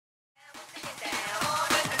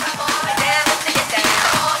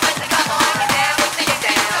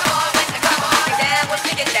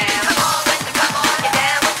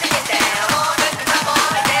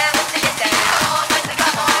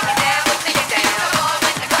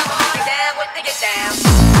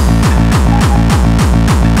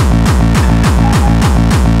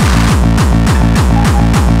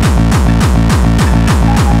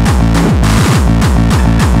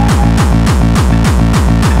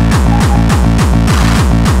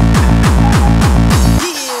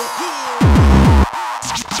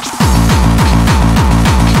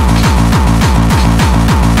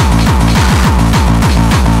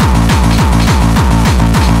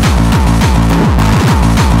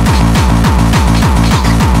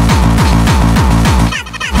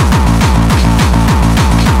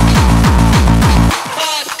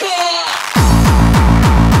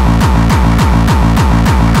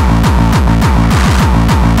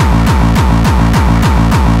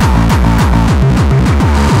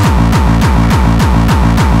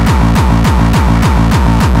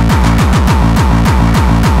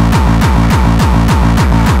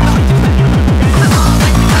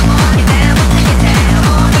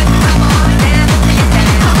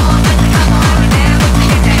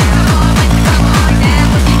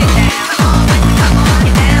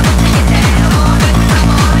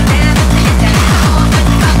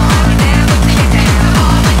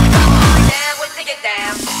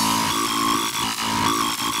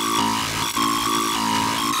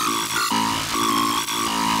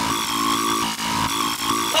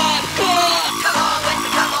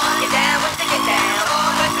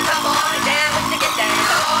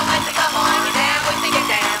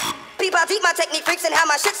how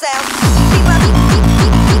my shit sounds.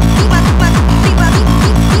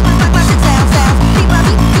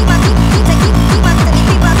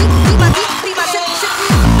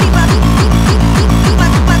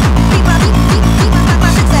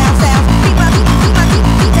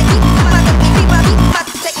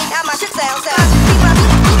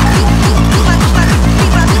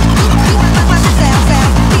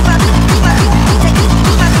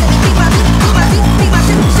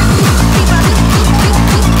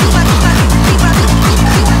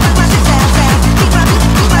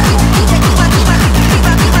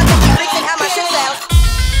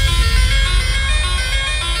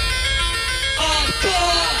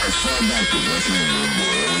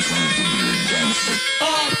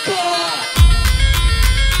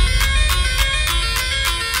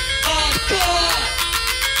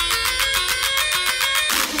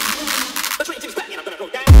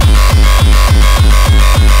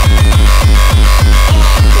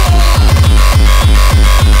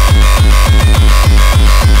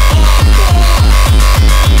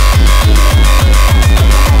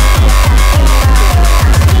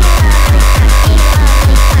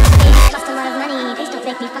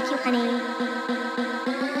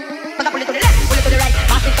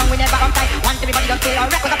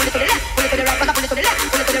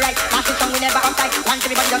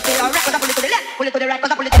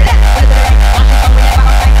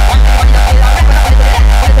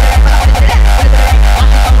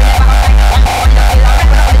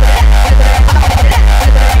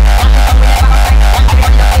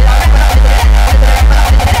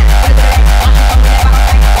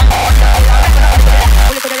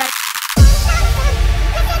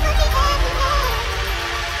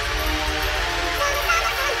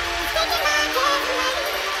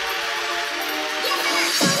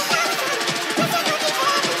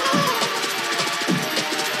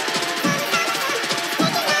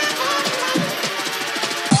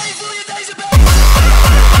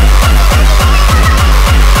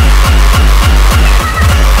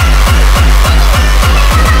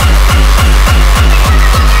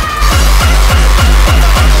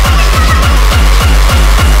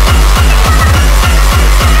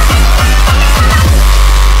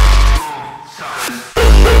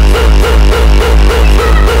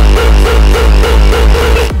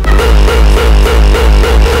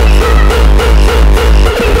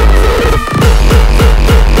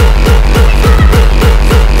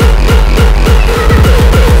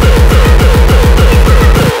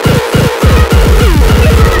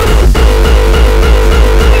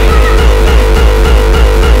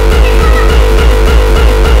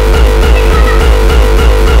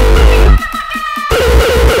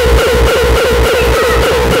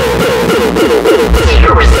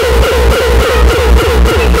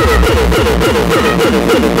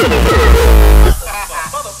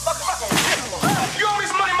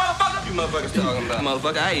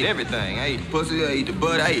 I ate everything. I ate the pussy, I ate the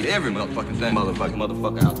butt, I ate every motherfucking thing.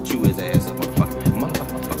 Motherfucker, I'll chew his ass up,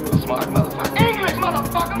 motherfucker. Smart motherfucker. English,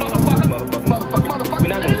 motherfucker. We're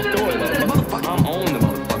not gonna store it, motherfucker. I'm on the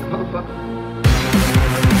motherfucker.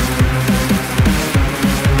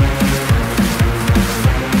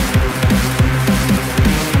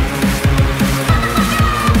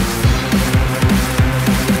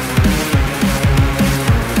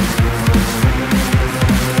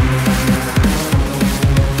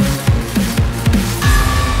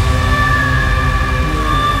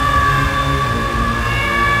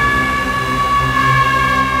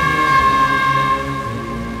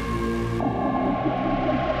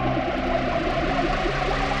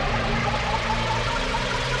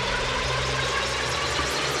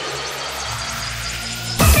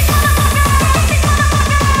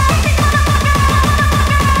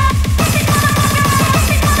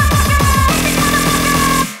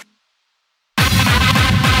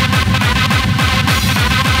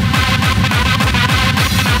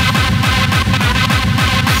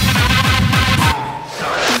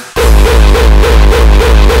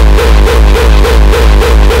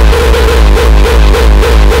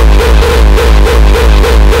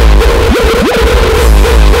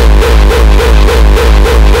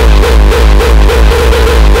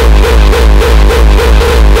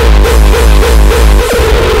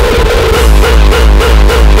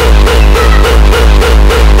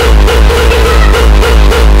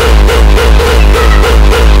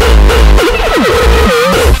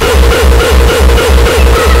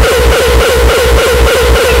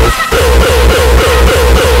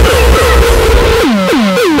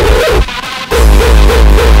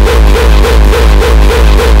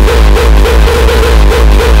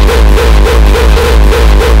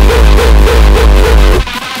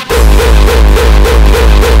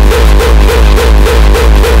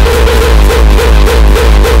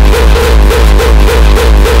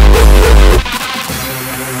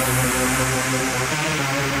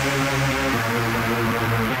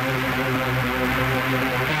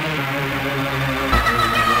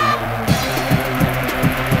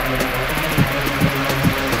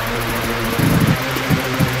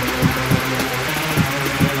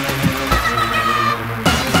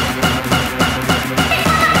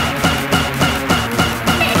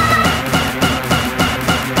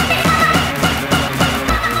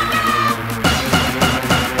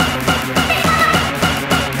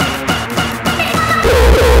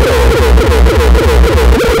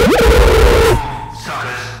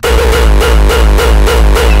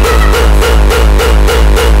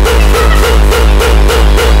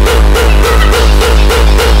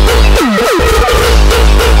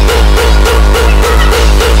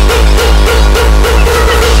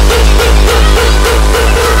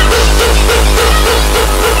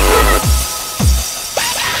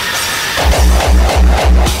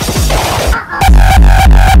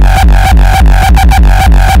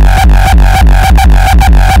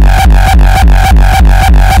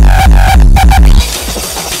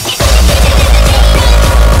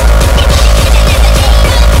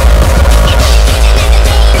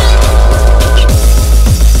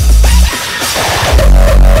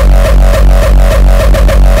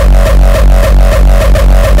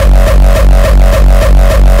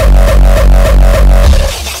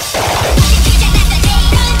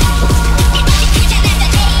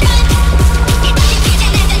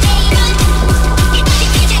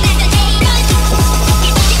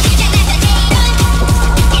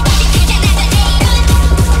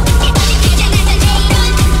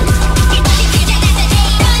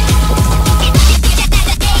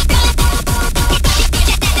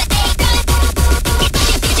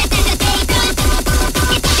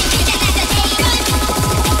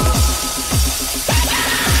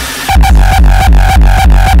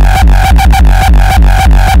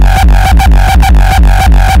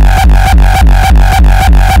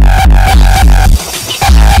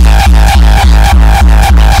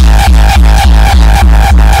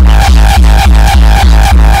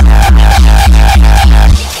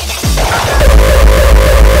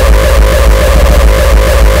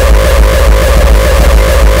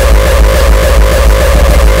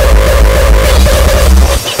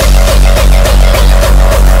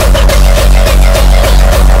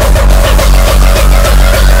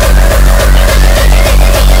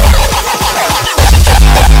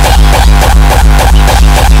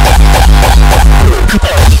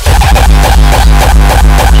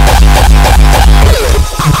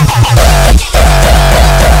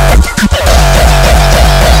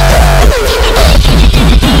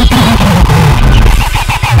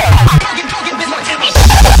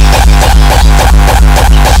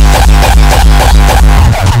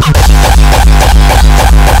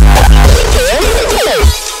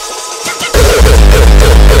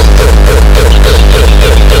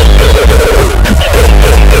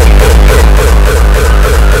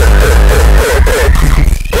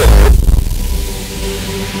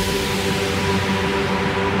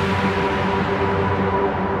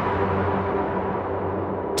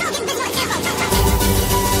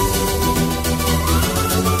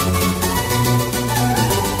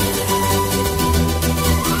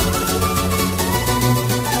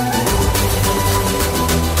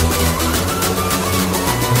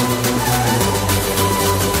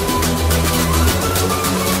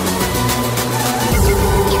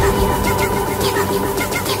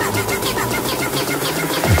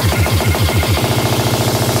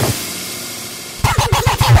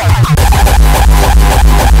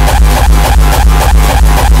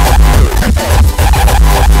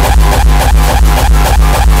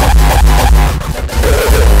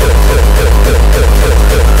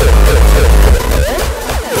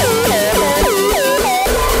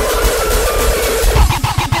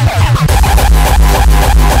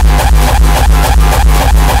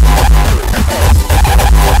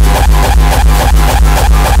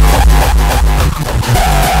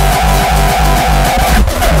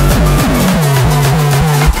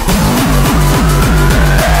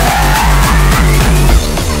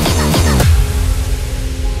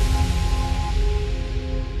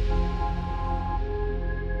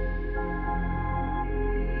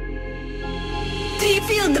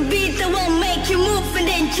 feel the beat that will make you move and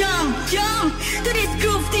then jump, jump to this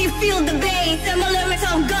groove till you feel the bass. And my lyrics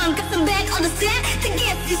are gone, cause I'm back on the set to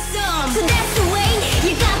get you some. So that's the way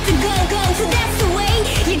you got to go, go. So that's the way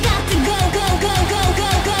you got to go, go, go, go, go,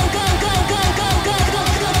 go, go, go, go, go, go, go,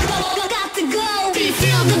 go, go, go, got to go. Till you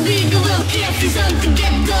feel the beat that will get you some to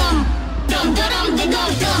get dumb, dumb, dumb, dumb,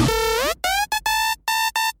 dumb, dumb.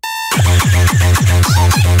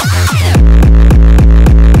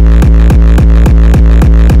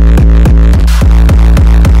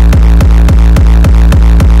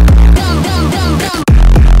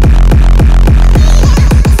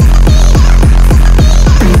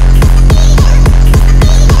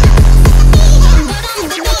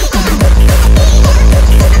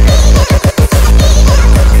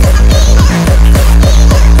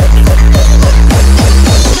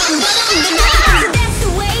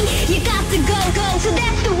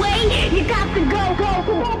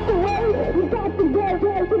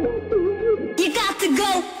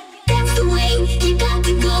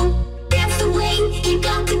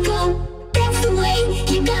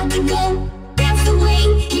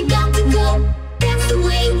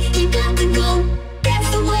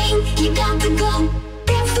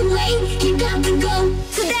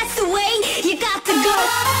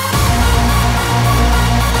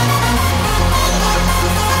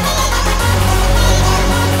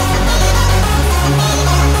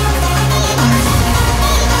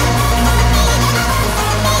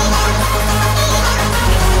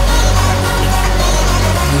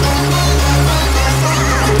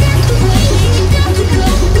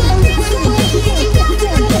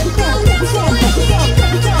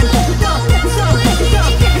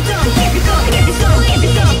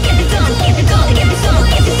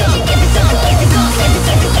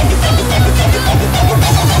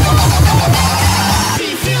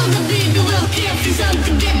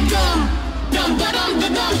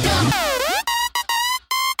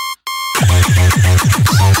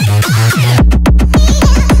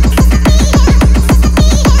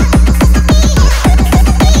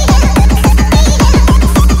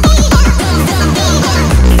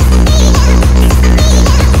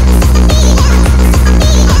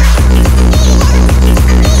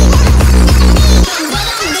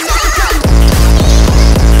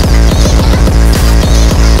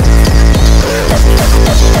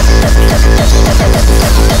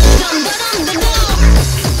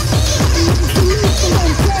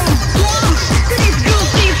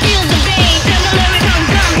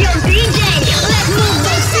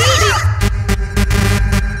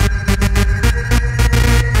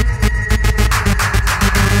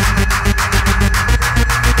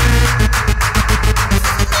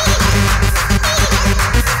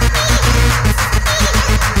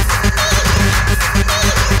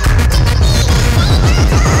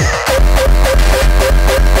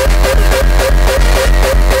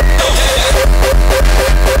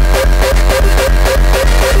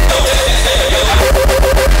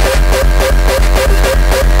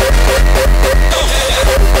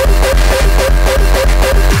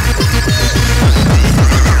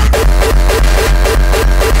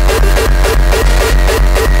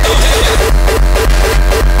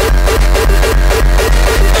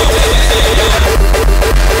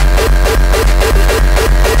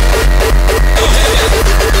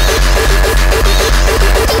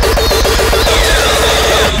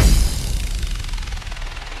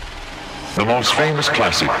 The most famous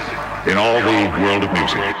classic in all the world of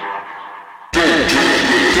music. Yeah,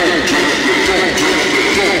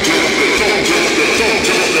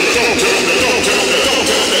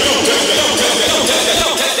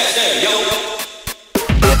 yo.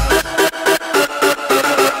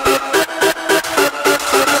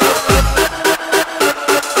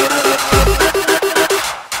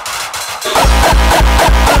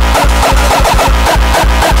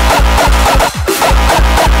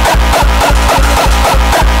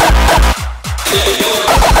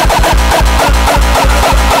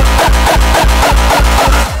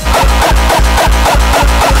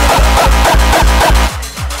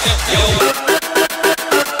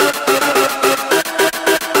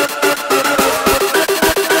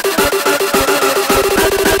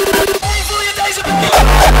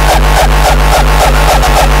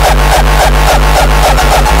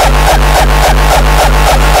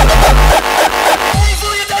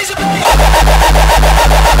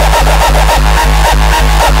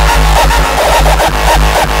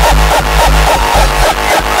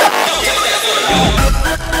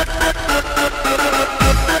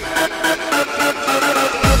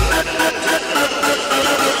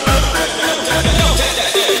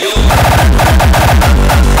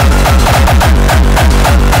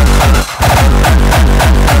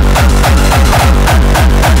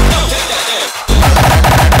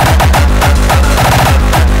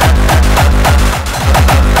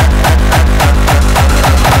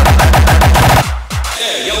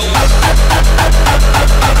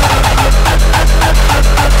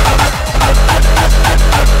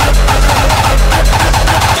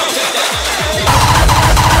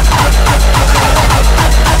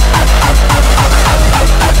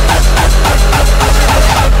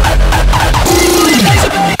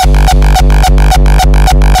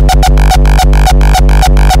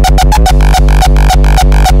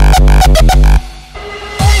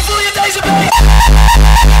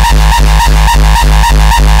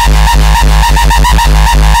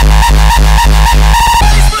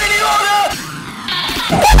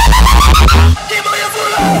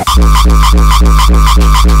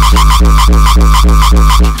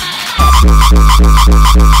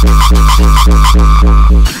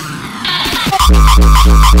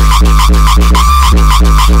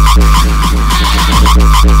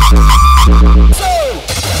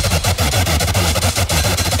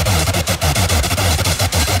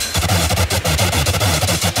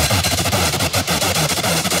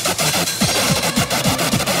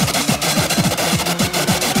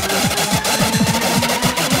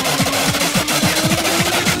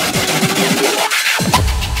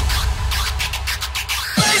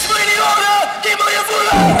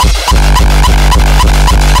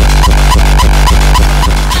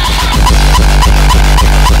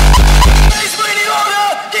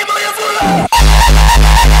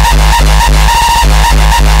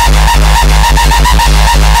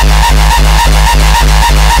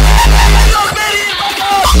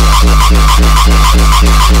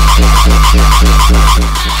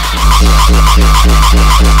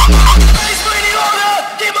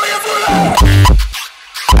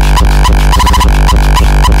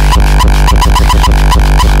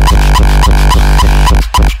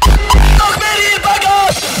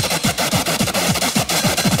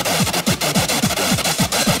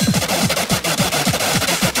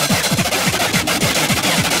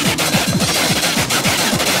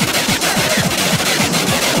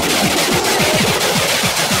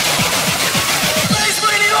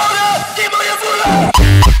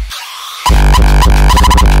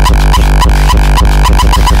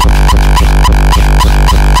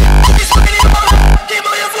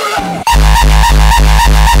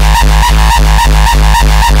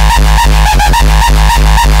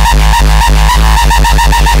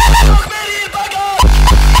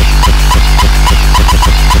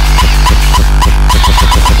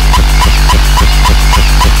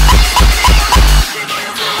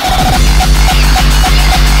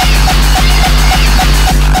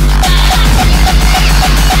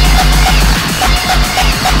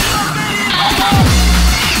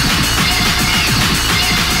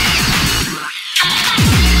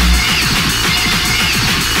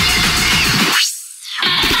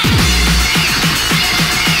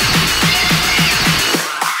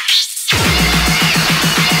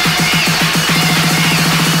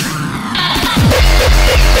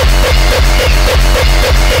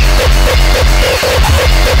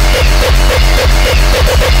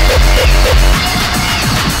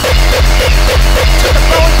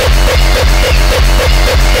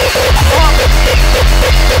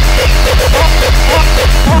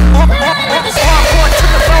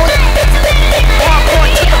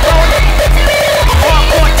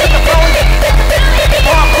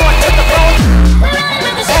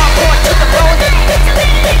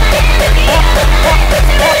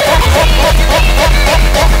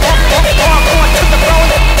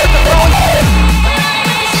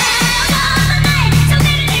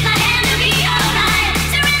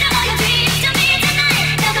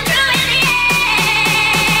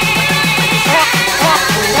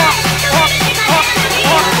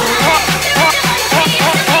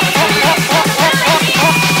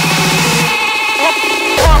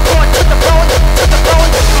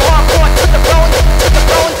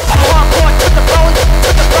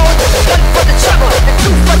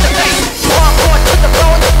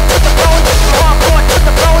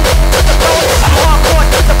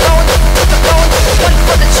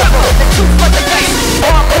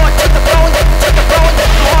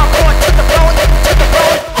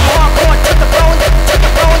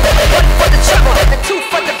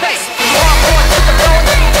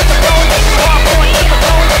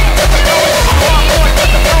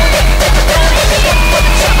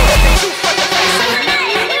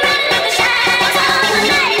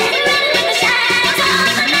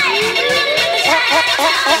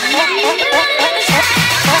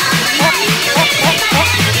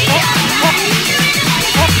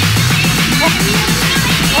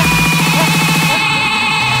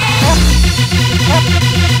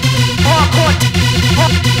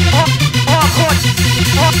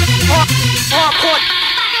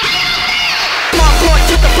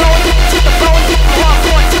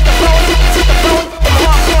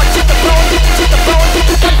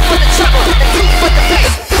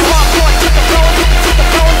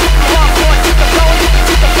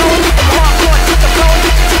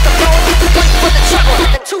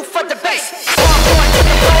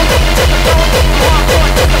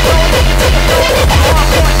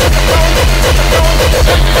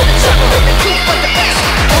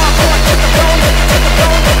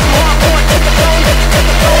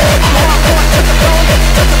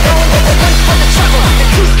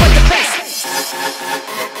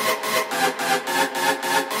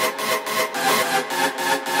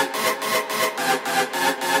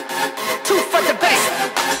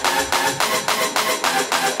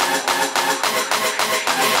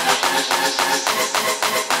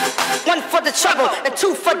 the treble, and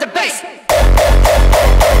 2 for the bass.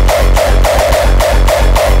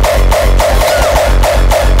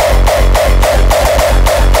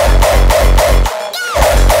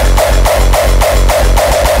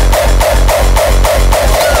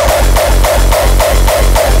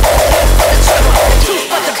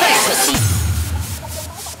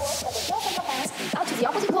 Out to the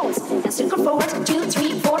opposite poles and circle forward. 2,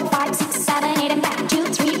 3, 4, 5, 6, 7, 8, and back. 2,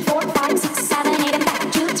 3, 4, 5, 6, 7, 8, and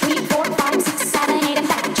back. 2, 3, 4, 5, 6, 7, 8, and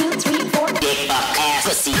back. 2, 3, 4. Big buck ass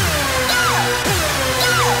pussy.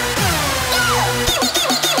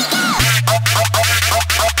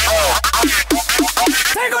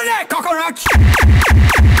 Take on that, coconut!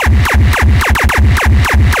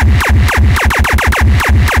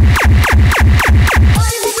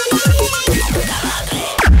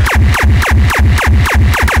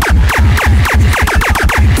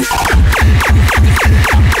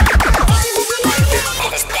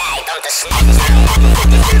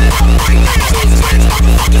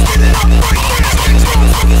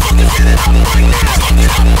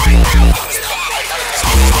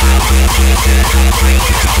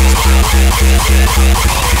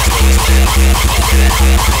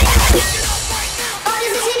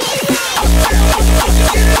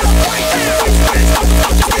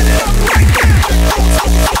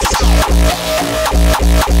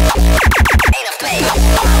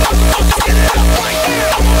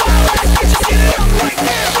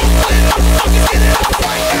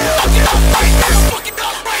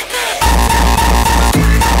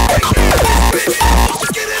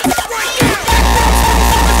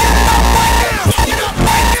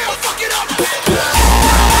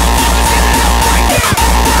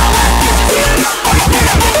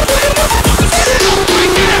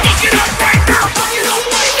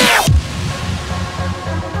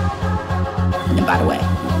 And by the way,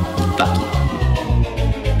 fuck you.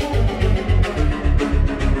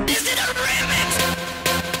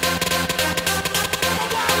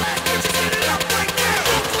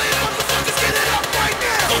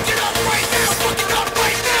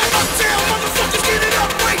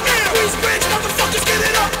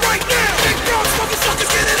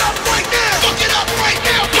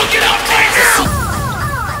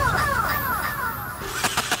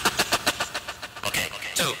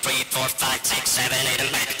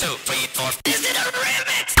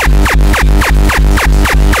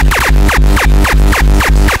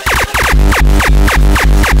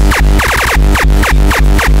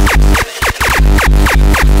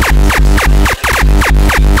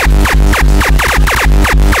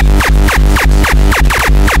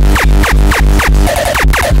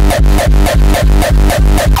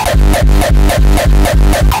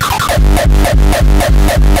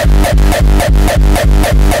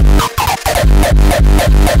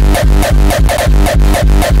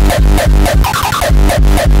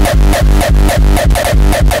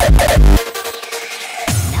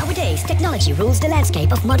 Technology rules the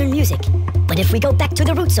landscape of modern music. But if we go back to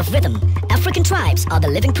the roots of rhythm, African tribes are the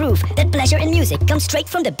living proof that pleasure in music comes straight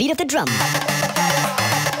from the beat of the drum.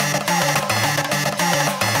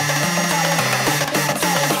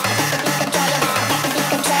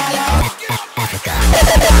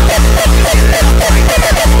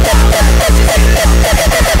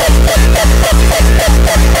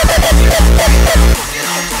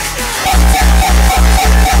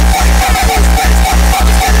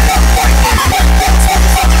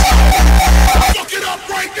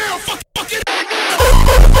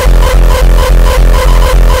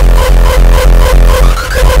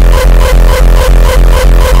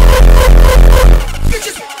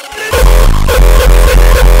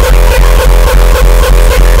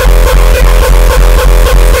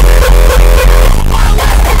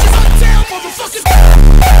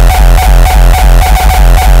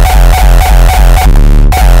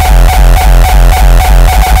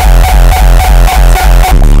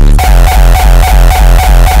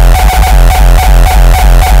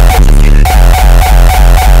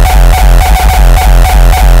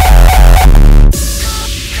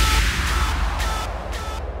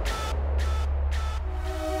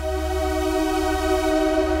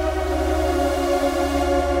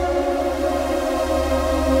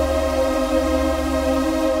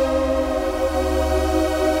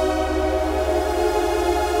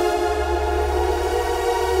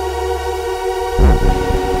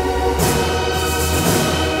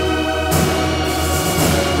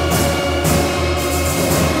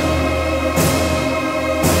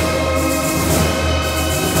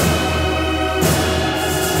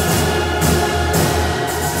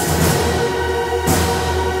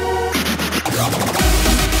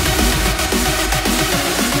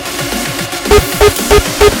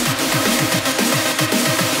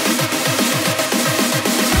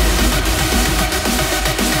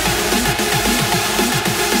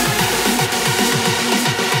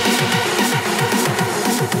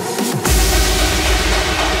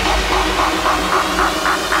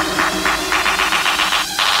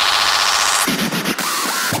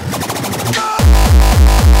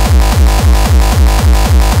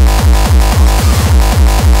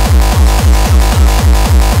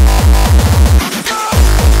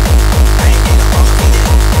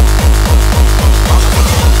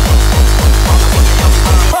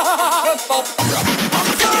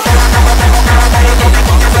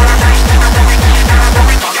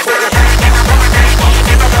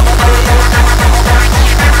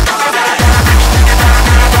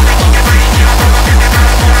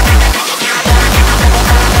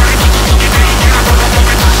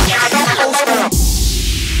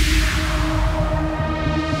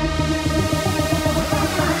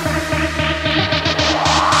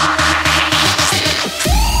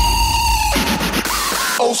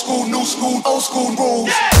 old school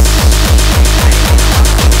rules.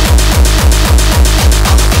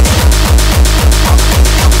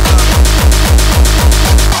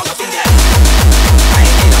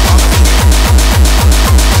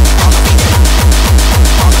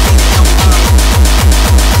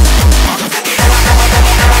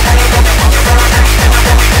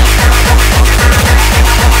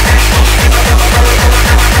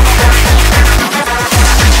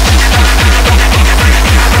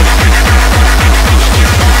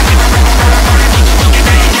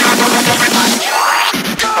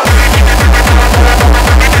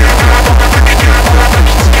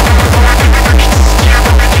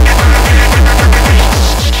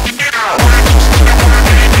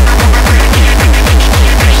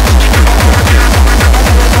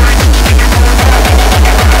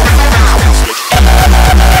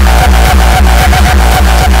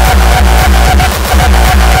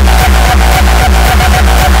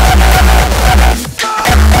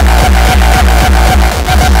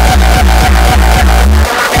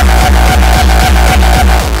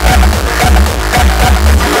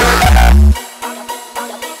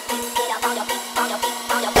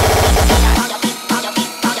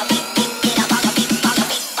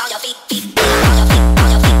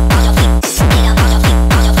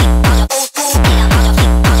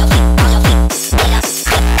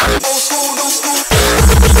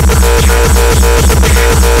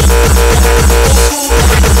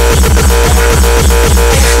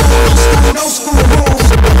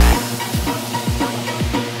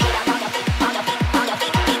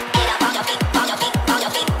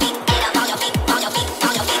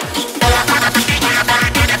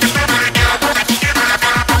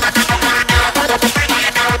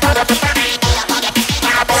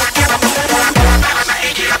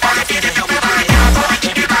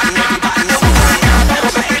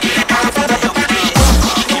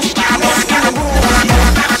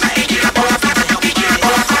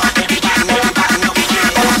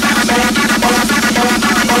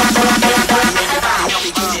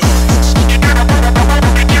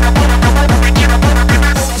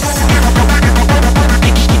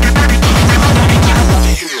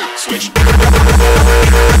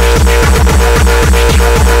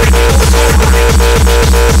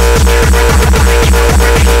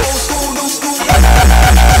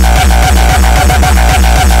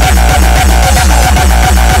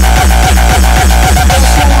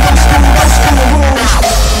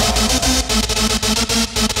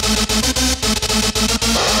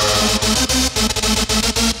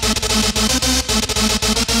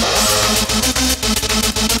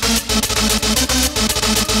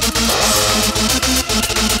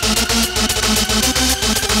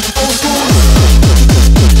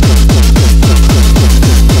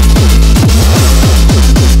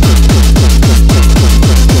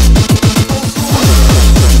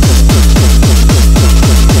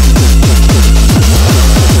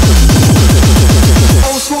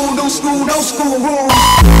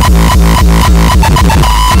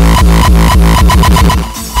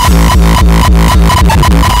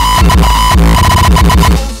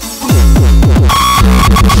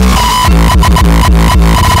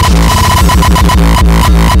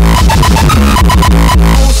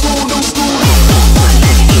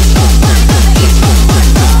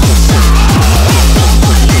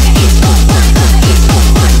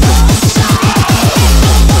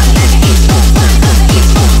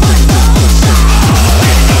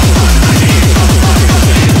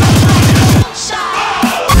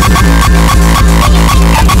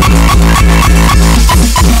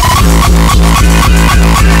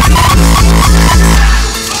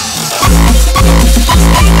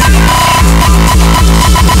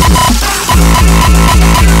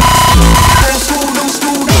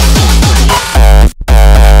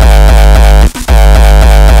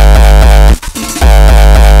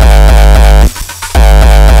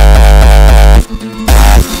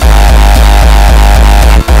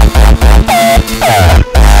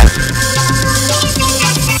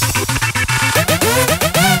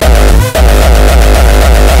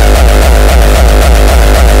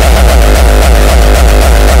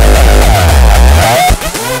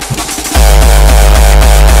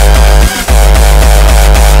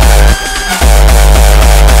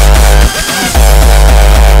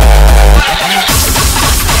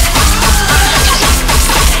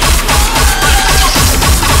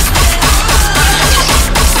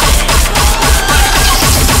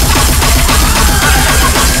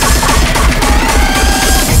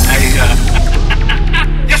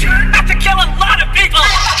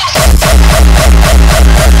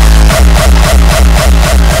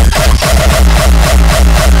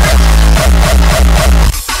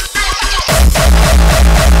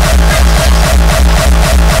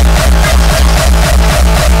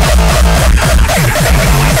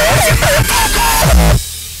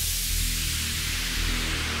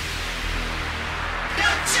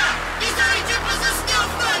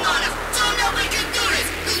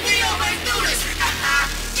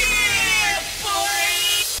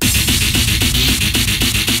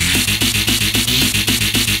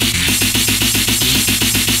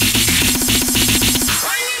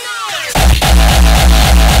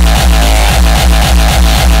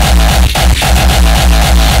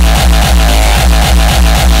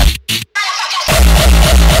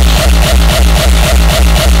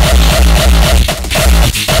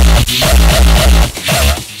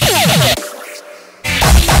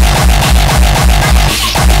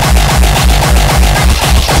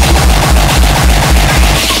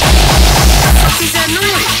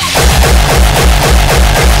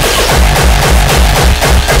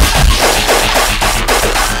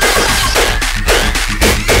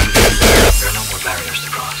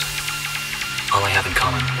 I have in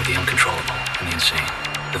common with the uncontrollable and the insane,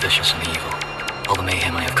 the vicious and the evil. All the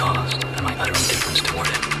mayhem I have caused and my utter indifference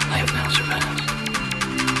toward it, I have now surpassed.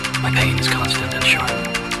 My pain is constant and sharp,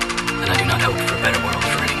 and I do not hope for a better world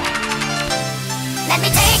for anyone. Let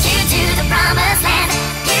me take you to the promised land.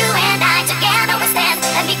 You and I together will stand.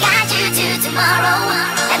 Let me guide you to tomorrow.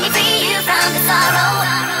 Let me free you from the sorrow.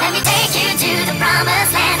 Let me take you to the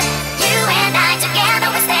promised land. You and I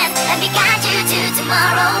together will stand. Let me guide you to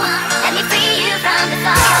tomorrow. Let me free you from the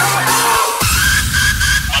sorrow.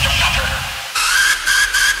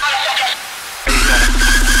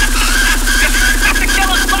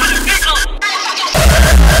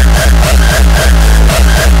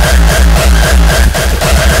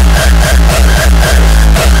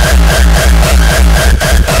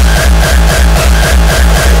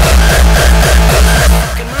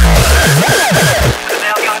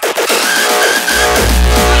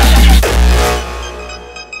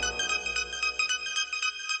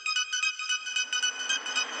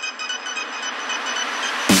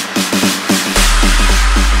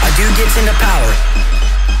 Gets into power,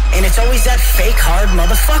 and it's always that fake hard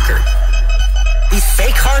motherfucker. These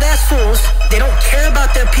fake hard ass fools, they don't care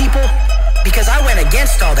about their people because I went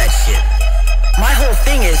against all that shit. My whole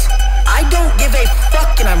thing is, I don't give a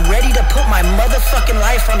fuck and I'm ready to put my motherfucking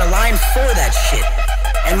life on the line for that shit.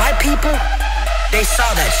 And my people, they saw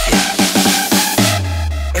that shit.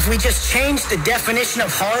 If we just change the definition of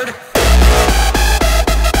hard,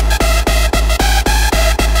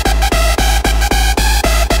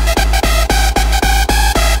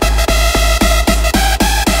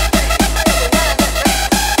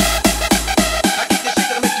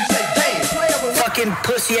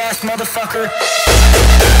 pussy ass motherfucker.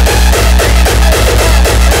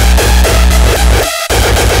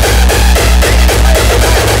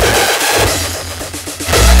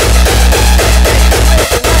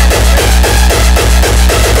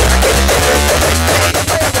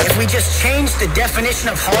 If we just change the definition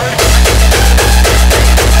of hard,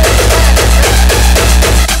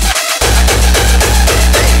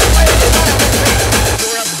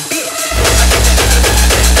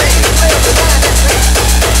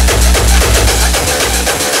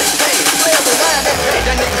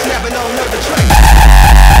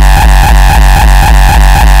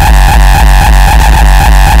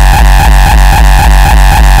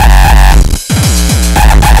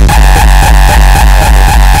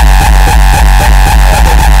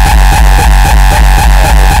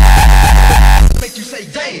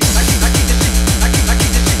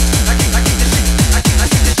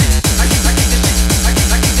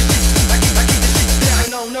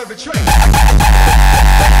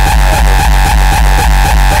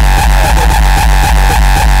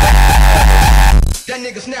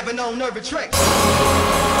 nerve tricks.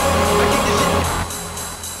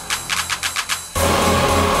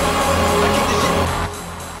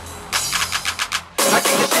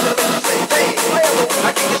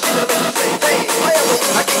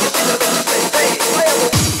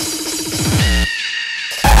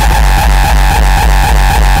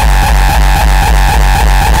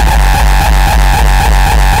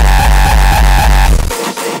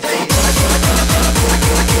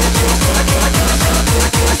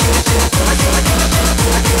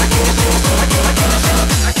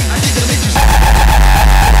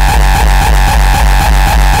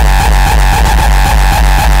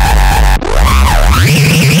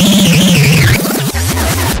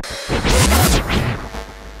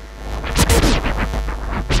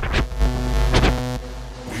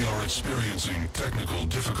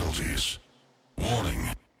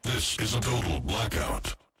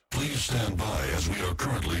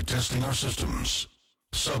 Systems.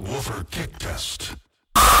 Subwoofer kick test.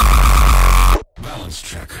 Balance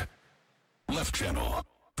check. Left channel.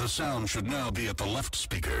 The sound should now be at the left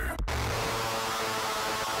speaker.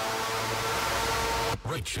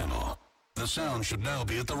 Right channel. The sound should now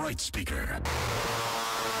be at the right speaker.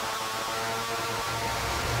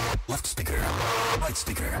 Left speaker. Right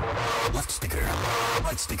speaker. Left speaker.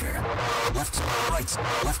 Right speaker. Left, right,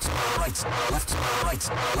 left, right, left, right,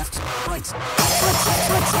 left, right.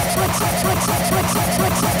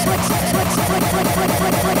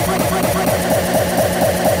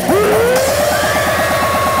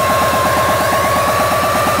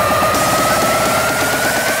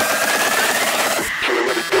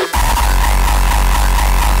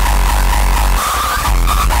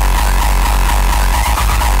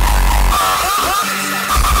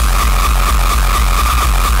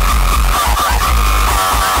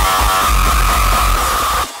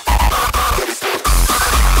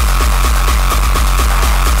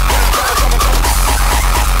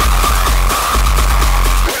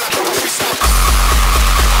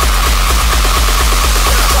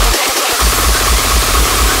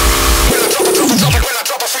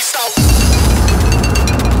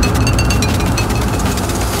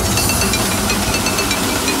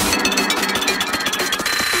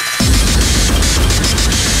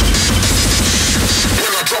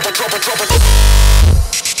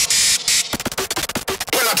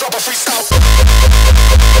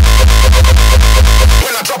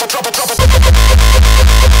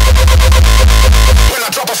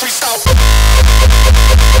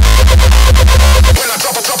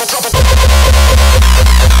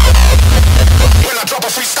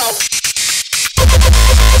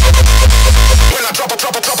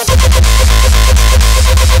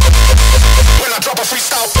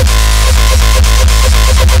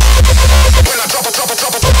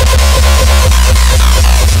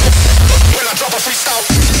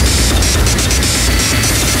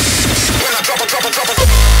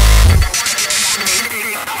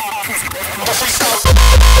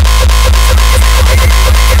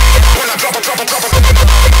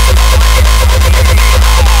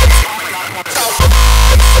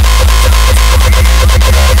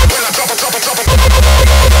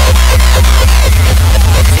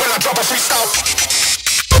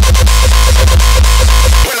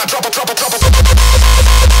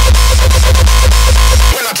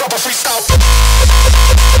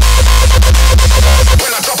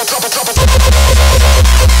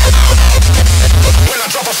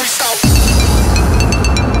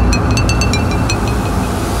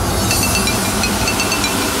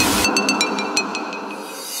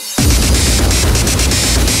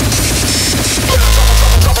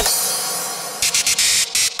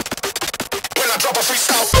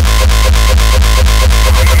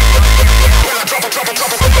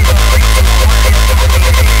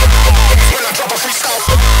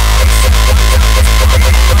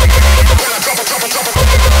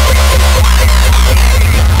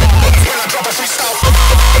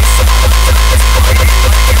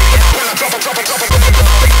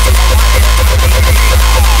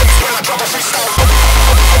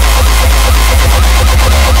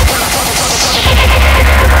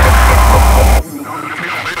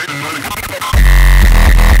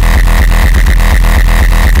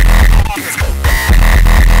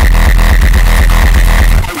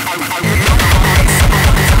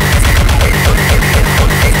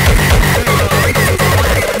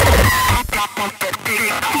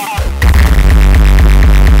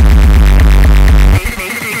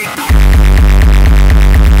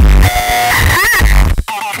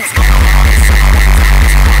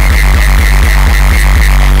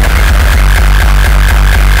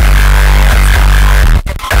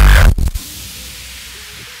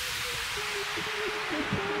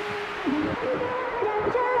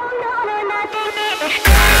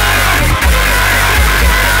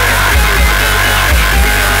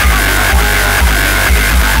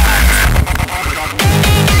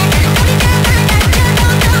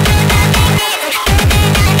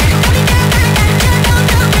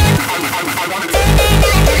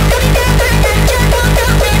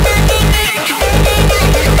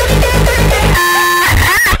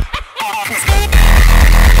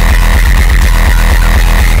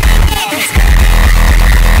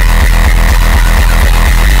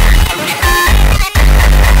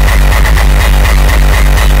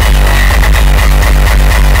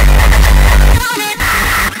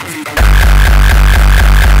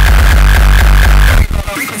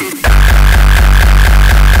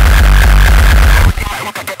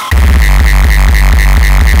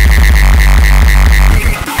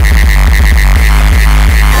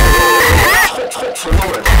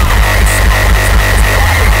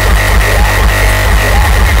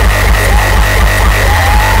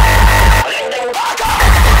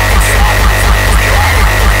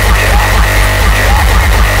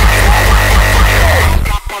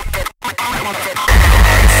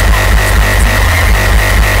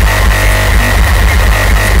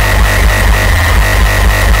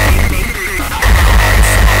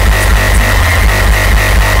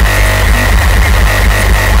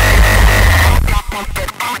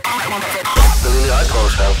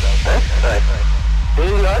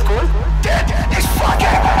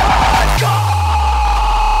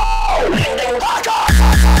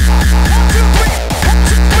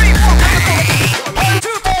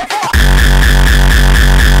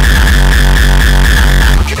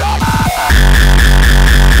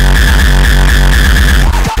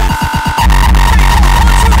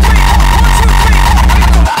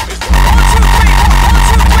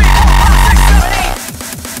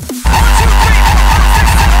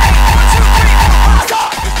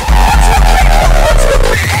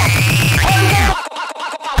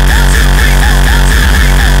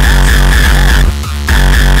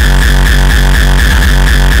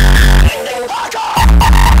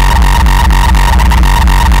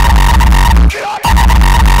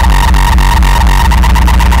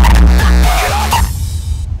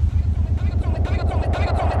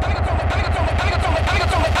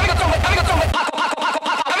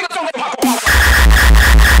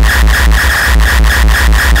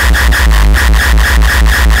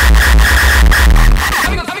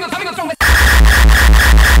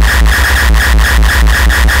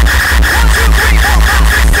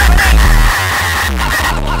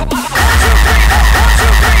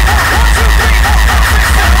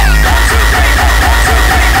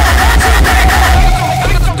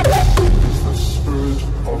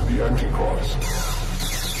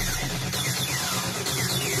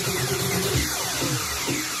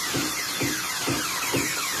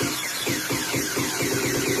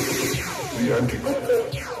 Stick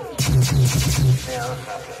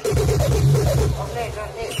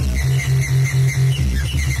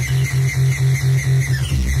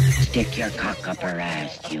your cock up her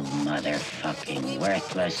ass, you motherfucking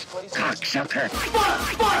worthless cocksucker.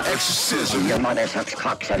 Exorcism. Your mother sucks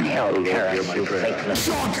cocks in hell, Karis, you faithless.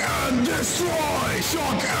 Shock and destroy!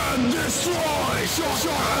 Shock and destroy! Shock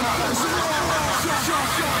and destroy!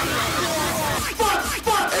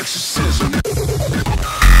 Exorcism.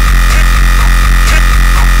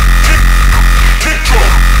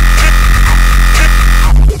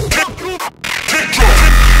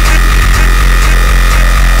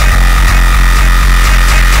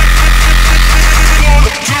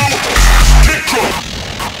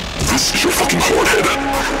 This is your fucking hardhead.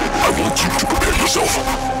 I want you to prepare yourself.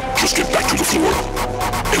 Just get back to the floor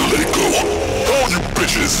and let it go. All you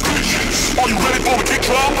bitches. Are you ready for the kick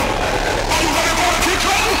drum? Are you ready for the kick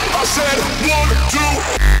drum? I said 1,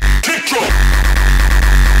 2, kick drum.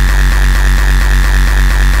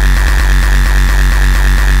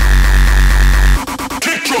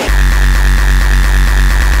 Kick drum.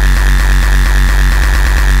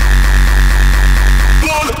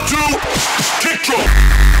 One, two, kick drum.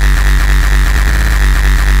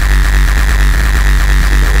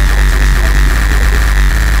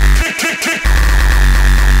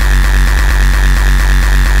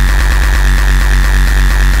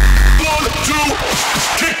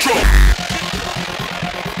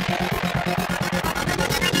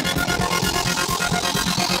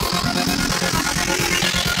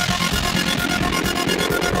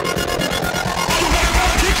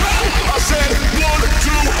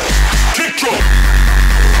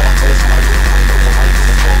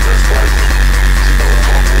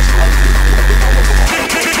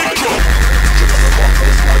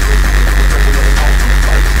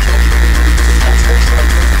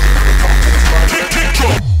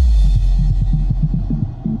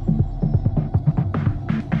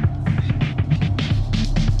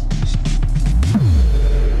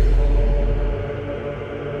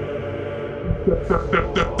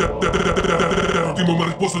 Última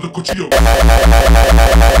resposta do cuchillo.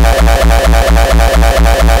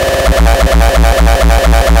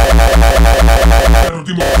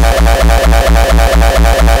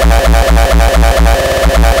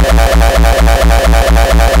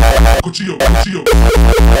 Cuchillo, cuchillo.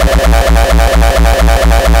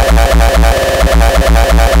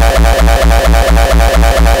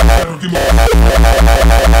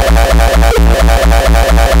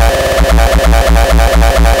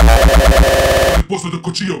 Resposta do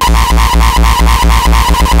cuchillo.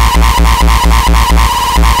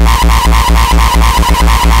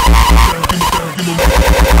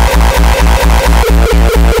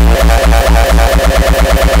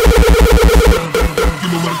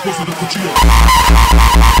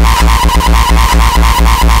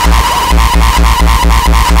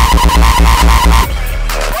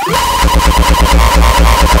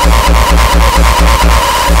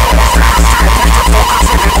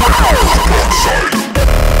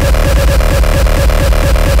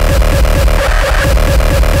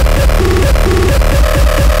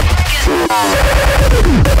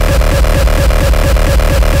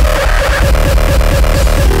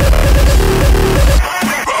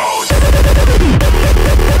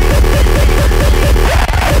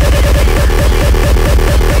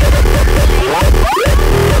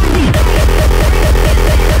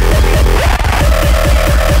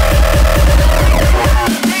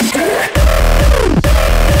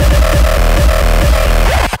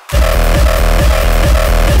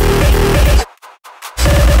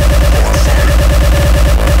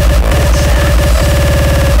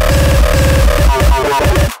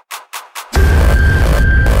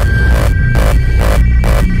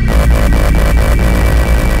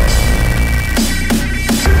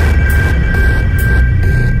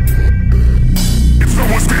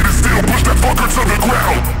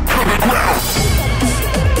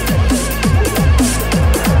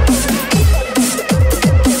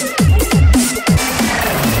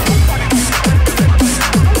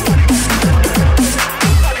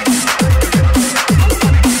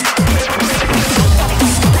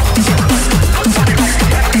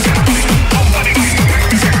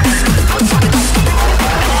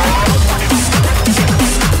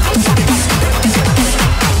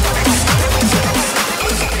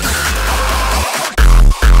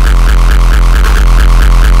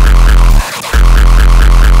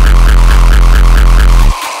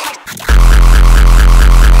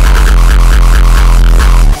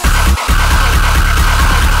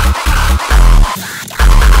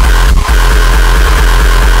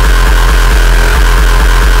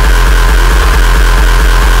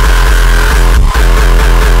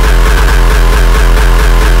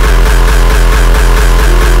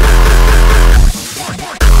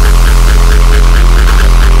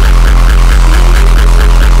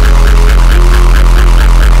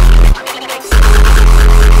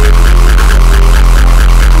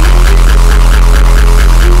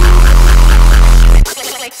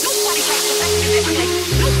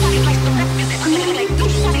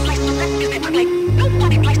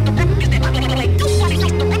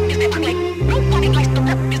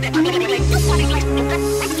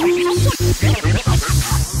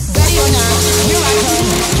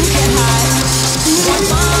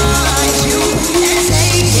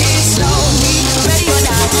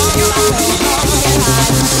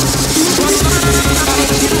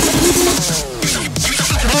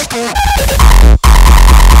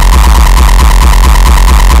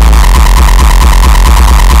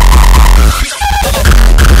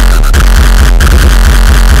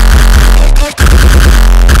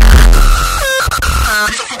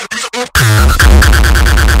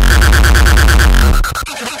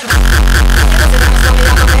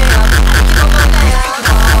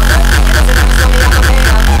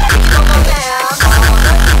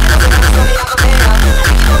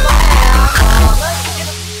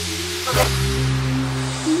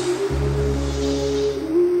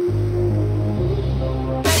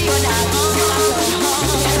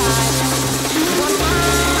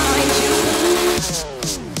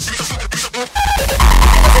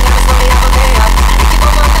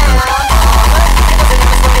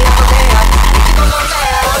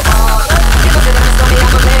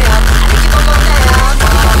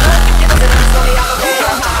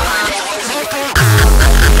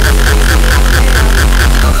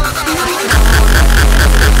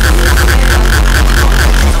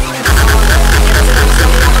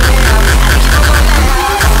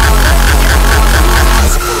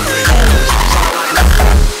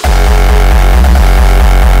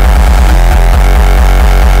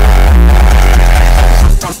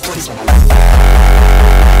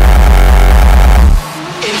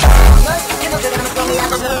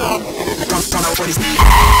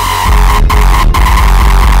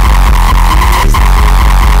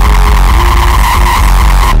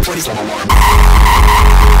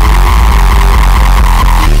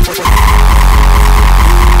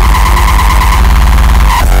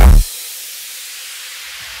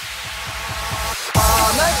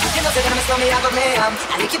 say that I'ma slow me, I go glam.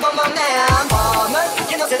 I like you bum bum down, bomber.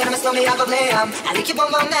 You know say that I'ma slow me, I go glam. I like you bum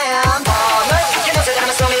bum down, bomber. You know say that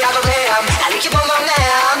I'ma slow me, I go glam. I like you bum bum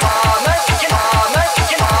down, bomber. You know,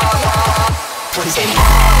 what is it?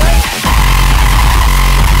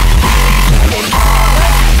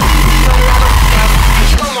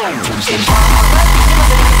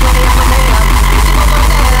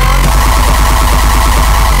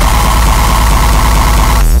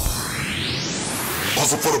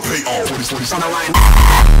 Hustle for the payoff. 40 on the line.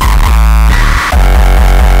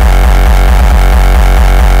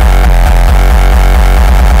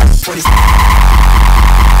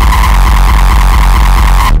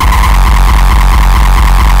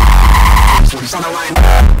 On the line.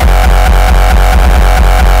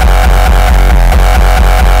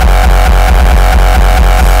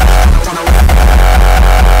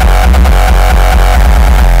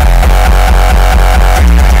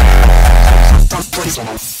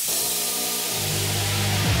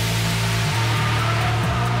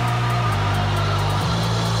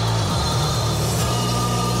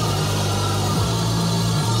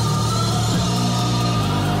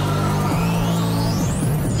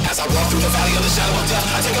 As I walk through the valley of the shadow of death,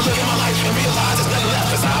 I take a look at my life and realize there's nothing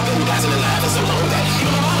left. Cause I've been dancing and laughing so long that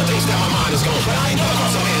even my mind thinks that my mind is gone. But I ain't never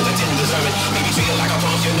crossed a man that didn't deserve it. Maybe treat it like a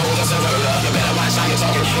punk, you know that's unheard of. You better watch how you're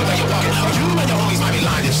talking, the way you're walking, or you and your homies might be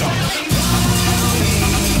lying and sharp.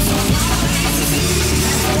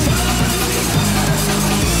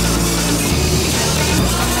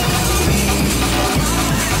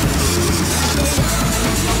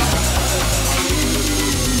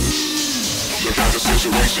 Look at the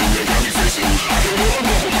situation they got me facing. I can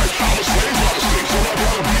live